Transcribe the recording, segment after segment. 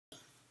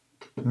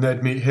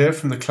Ned Meat here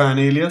from the Clan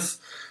Eelius,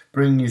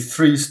 bringing you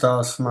 3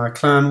 stars for my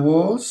Clan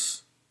Wars.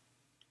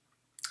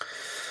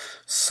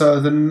 So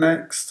the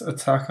next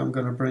attack I'm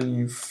going to bring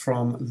you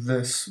from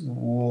this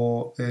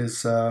war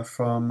is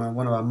from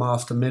one of our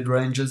master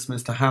mid-rangers,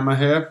 Mr. Hammer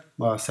here.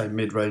 Well, I say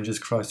mid-rangers,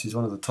 Christ, he's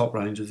one of the top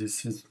rangers.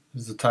 His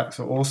attacks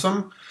are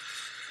awesome.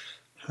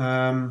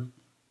 We're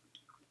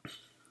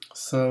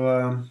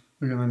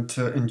going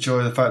to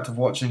enjoy the fact of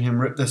watching him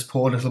rip this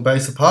poor little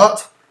base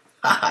apart.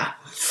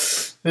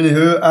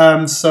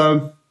 Anywho,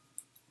 so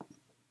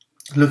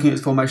looking at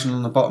his formation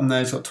on the bottom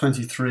there, he's got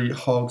 23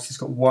 hogs, he's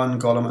got 1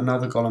 golem,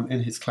 another golem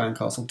in his clan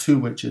castle, 2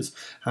 witches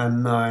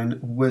and 9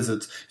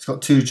 wizards. He's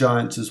got 2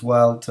 giants as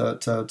well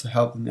to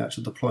help in the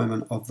actual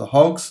deployment of the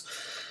hogs.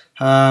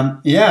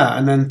 Yeah,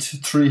 and then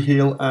 3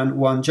 heal and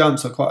 1 jump,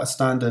 so quite a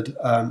standard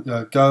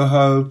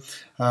GoHo,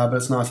 but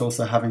it's nice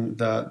also having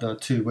the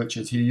 2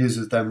 witches. He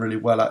uses them really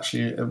well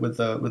actually with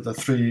the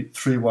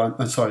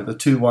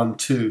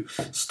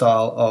 2-1-2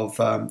 style of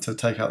to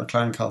take out the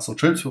clan castle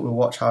troops. But we'll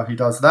watch how he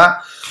does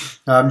that.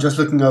 Just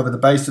looking over the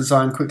base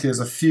design quickly,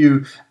 there's a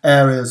few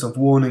areas of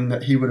warning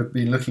that he would have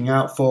been looking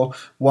out for.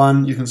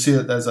 One, you can see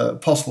that there's a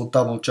possible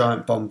double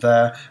giant bomb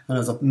there, and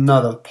there's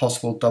another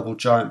possible double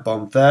giant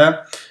bomb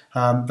there.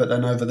 But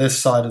then over this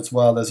side as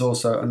well, there's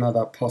also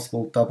another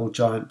possible double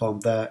giant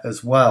bomb there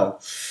as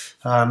well.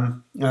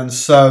 And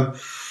so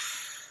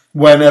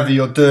whenever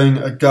you're doing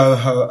a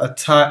GoHo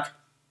attack,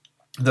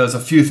 there's a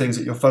few things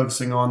that you're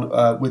focusing on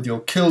with your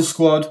kill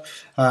squad,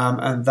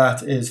 and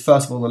that is,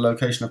 first of all, the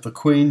location of the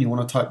queen. You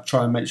want to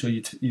try and make sure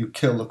you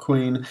kill the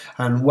queen,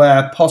 and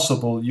where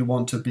possible you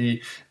want to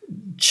be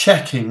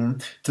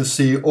checking to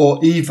see, or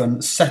even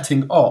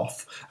setting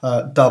off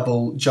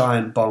double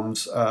giant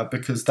bombs,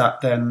 because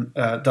that then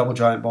double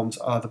giant bombs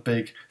are the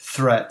big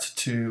threat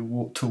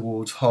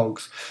towards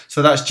hogs.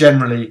 So that's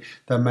generally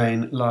the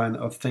main line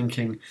of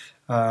thinking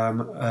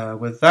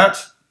with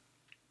that.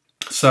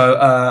 So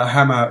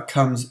Hammer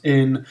comes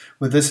in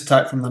with this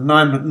attack from the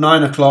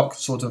 9 o'clock,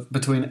 sort of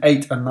between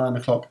 8 and 9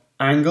 o'clock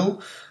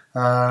angle.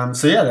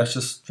 So yeah, that's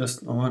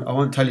just I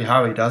won't tell you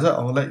how he does it.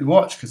 I'll let you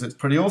watch because it's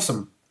pretty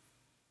awesome.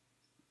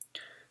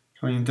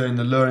 Coming and doing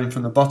the luring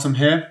from the bottom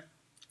here.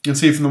 You can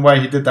see from the way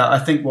he did that, I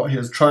think what he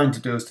was trying to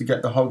do is to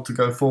get the hog to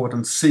go forward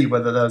and see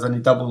whether there was any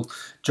double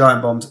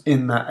giant bombs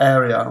in that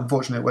area.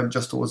 Unfortunately, it went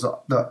just towards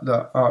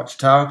the arch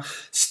tower.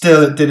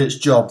 Still, it did its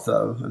job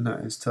though, and that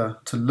is to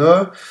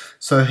lure.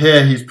 So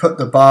here he's put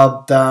the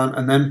barb down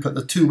and then put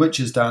the 2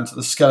 witches down so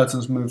the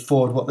skeletons move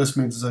forward. What this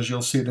means is, as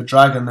you'll see, the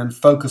dragon then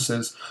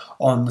focuses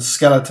on the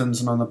skeletons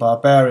and on the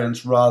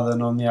barbarians rather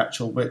than on the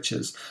actual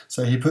witches.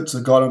 So he puts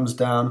the golems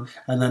down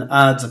and then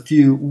adds a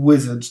few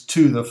wizards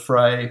to the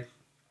fray.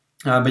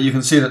 But you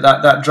can see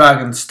that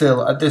dragon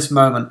still, at this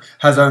moment,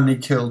 has only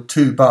killed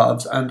 2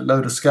 barbs and a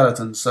load of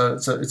skeletons. So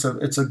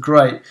it's a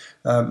great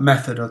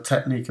method or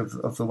technique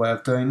of the way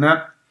of doing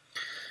that.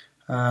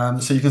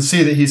 So you can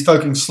see that he's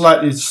focusing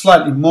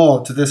slightly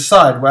more to this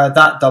side, where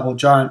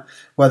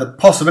where the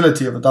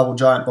possibility of a double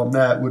giant bomb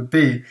there would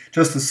be,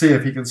 just to see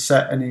if he can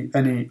set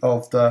any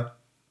of the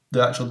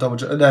actual double.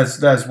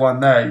 There's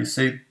one there, you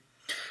see.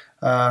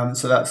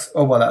 So that's,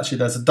 oh well, actually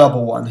there's a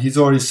double one. He's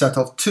already set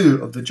off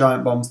 2 of the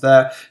giant bombs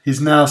there. He's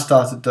now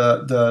started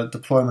the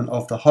deployment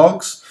of the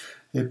hogs.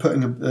 He's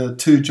putting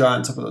 2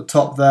 giants up at the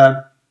top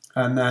there,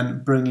 and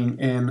then bringing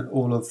in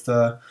all of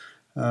the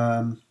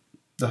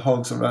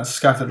hogs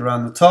scattered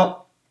around the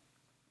top.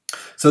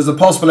 So there's a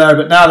possible area,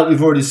 but now that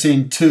we've already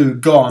seen 2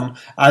 gone,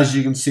 as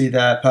you can see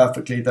there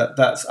perfectly,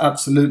 that's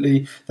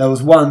absolutely, there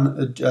was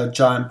 1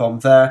 giant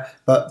bomb there,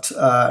 but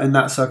in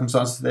that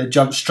circumstance they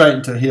jumped straight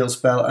into a heal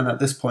spell, and at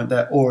this point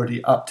they're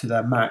already up to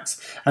their max.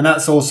 And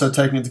that's also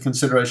taken into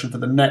consideration for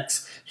the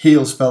next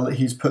heal spell that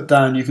he's put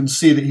down. You can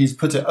see that he's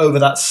put it over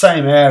that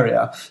same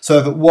area, so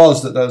if it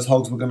was that those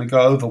hogs were going to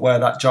go over where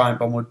that giant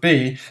bomb would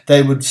be,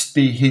 they would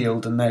be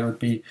healed and they would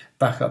be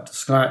back up to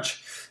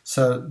scratch.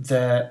 So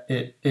there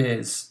it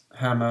is.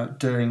 Hammer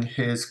doing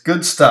his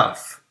good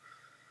stuff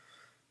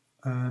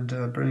and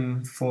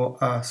bringing for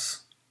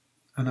us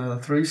another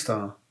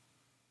 3-star.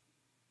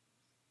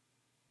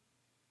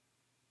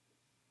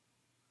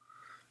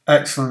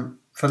 Excellent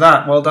for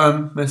that. Well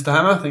done, Mr.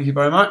 Hammer. Thank you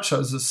very much. That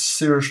was a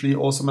seriously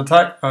awesome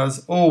attack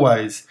as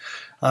always.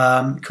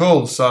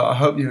 Cool. So I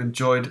hope you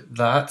enjoyed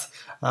that.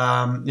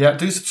 Yeah,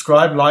 do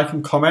subscribe, like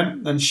and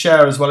comment, and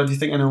share as well if you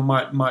think anyone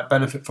might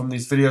benefit from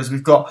these videos.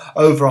 We've got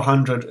over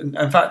 100,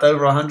 in fact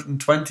over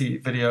 120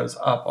 videos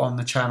up on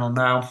the channel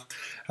now.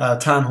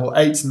 Town Hall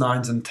 8s,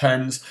 9s and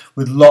 10s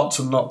with lots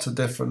and lots of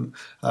different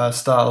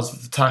styles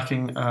of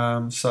attacking.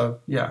 So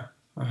yeah,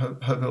 I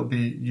hope it'll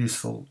be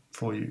useful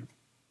for you.